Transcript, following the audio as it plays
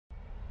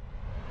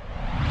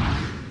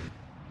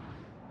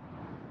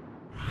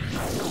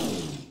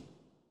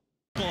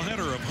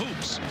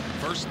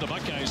Phillips. First, the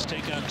Buckeyes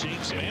take on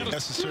James Madison.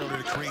 Necessarily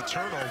to create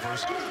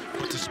turnovers,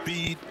 but the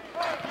speed,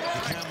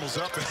 the Campbell's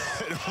up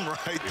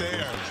right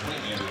there.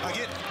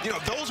 Again, you know,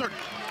 those are.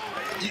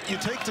 You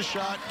take the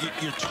shot,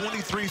 you're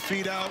 23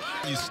 feet out,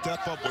 you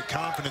step up with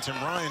confidence, and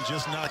Ryan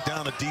just knocked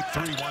down a deep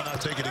three. Why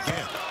not take it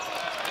again?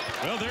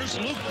 Well, there's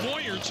Luke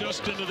Moyer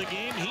just into the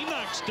game. He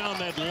knocks down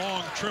that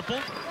long triple.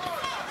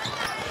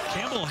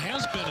 Campbell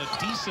has been a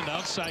decent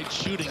outside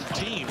shooting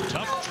team.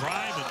 Tough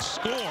drive and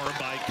score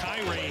by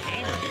Kyrie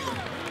Hamer.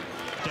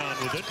 Down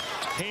with it.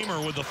 Hamer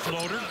with the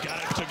floater.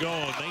 Got it to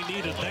go. They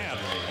needed that.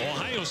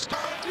 Ohio State.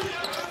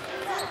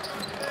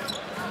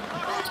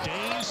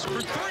 Days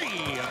for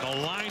three. And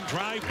the line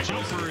drive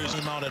jumper is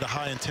out at a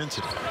high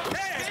intensity.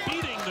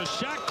 Beating the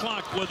shot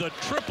clock with a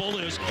triple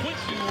is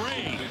Quentin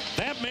Ray.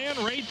 That man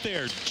right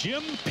there,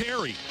 Jim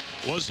Perry,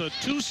 was a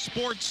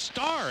two-sport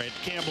star at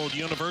Campbell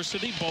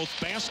University, both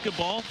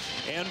basketball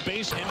and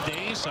base, and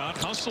Days out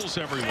hustles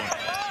everyone.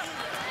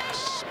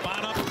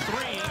 Spot up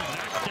three,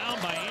 knocked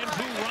down by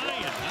Andrew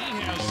Ryan.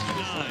 He has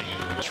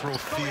 9. Natural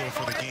feel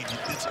for the game.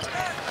 It's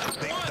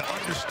the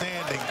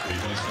understanding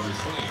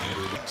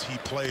he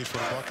played for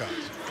the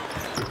Buckeyes.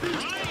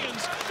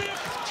 Ryan's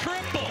 5th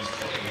triple.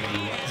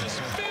 He has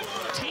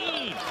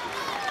 15.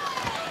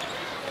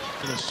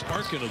 The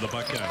spark into the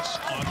Buckeyes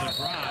on the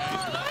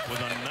drive with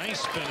a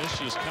nice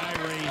finish is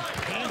Kyrie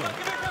Hamer.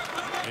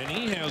 And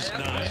he has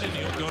 9, and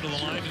he'll go to the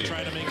line to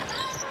try to make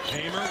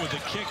Hamer with a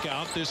kick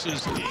out. This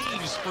is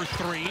Days for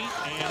 3,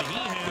 and he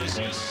has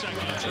his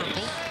 2nd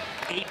triple.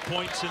 8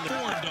 points in the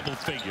 4 in double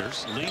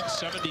figures. Lead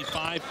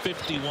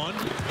 75-51.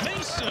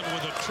 Mason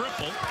with a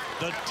triple.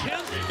 The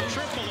 10th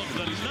triple of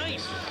the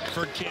night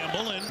for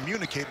Campbell. And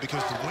communicate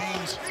because the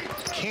wings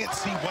can't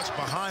see what's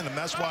behind them.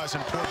 That's why it's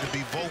important to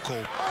be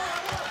vocal.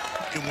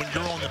 And when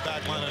you're on the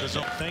back line of the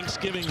zone.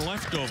 Thanksgiving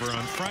leftover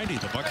on Friday.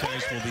 The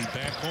Buckeyes will be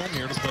back home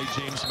here to play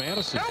James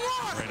Madison.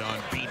 Right on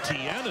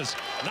BTN is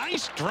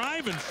nice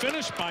drive and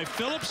finish by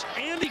Phillips,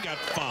 and he got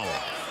fouled.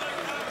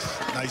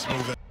 Nice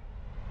move.